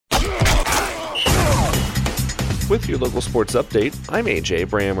With your local sports update, I'm AJ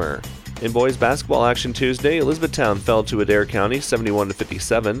Brammer. In boys basketball action Tuesday, Elizabethtown fell to Adair County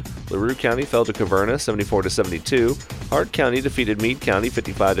 71-57, LaRue County fell to Caverna 74-72, Hart County defeated Meade County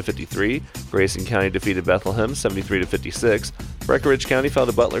 55-53, Grayson County defeated Bethlehem 73-56, Breckinridge County fell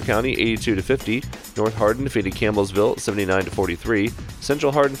to Butler County 82-50, North Hardin defeated Campbellsville 79-43,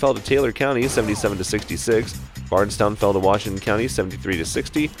 Central Hardin fell to Taylor County 77-66, Bardstown fell to Washington County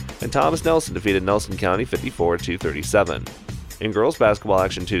 73-60, and Thomas Nelson defeated Nelson County 54-37. In girls basketball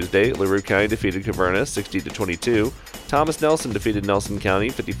action Tuesday, LaRue County defeated Caverna 60-22, Thomas Nelson defeated Nelson County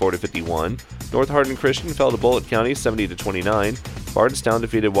 54-51, North Hardin Christian fell to Bullitt County 70-29, Bardstown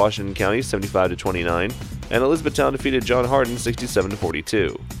defeated Washington County 75-29, and Elizabethtown defeated John Hardin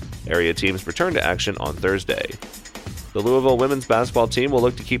 67-42. Area teams return to action on Thursday. The Louisville women's basketball team will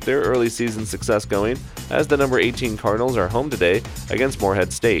look to keep their early season success going as the number 18 Cardinals are home today against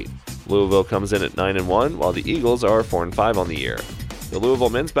Morehead State. Louisville comes in at 9-1, while the Eagles are 4-5 on the year. The Louisville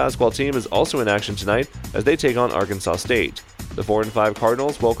men's basketball team is also in action tonight as they take on Arkansas State. The 4-5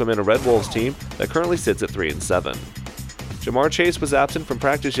 Cardinals welcome in a Red Wolves team that currently sits at 3-7. Jamar Chase was absent from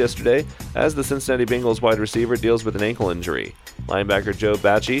practice yesterday as the Cincinnati Bengals wide receiver deals with an ankle injury. Linebacker Joe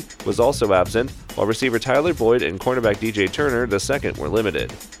Bacci was also absent, while receiver Tyler Boyd and cornerback DJ Turner II were limited.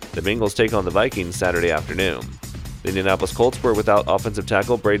 The Bengals take on the Vikings Saturday afternoon. The Indianapolis Colts were without offensive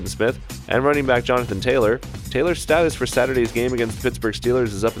tackle Braden Smith and running back Jonathan Taylor. Taylor's status for Saturday's game against the Pittsburgh Steelers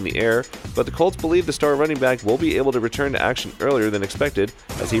is up in the air, but the Colts believe the star running back will be able to return to action earlier than expected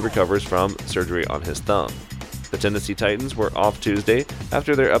as he recovers from surgery on his thumb. The Tennessee Titans were off Tuesday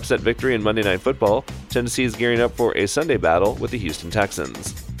after their upset victory in Monday Night Football. Tennessee is gearing up for a Sunday battle with the Houston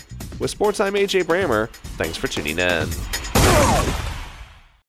Texans. With sports, I'm AJ Brammer. Thanks for tuning in.